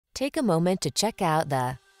Take a moment to check out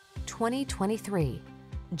the 2023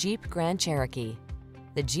 Jeep Grand Cherokee.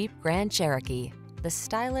 The Jeep Grand Cherokee, the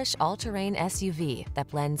stylish all-terrain SUV that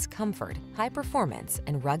blends comfort, high performance,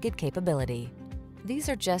 and rugged capability. These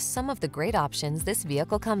are just some of the great options this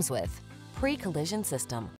vehicle comes with: pre-collision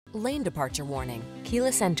system, lane departure warning,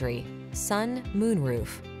 keyless entry, sun,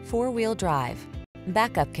 moonroof, four-wheel drive,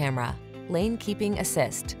 backup camera, lane keeping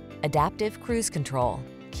assist, adaptive cruise control,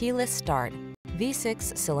 keyless start,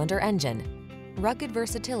 V6 cylinder engine. Rugged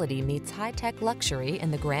versatility meets high-tech luxury in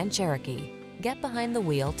the Grand Cherokee. Get behind the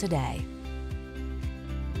wheel today.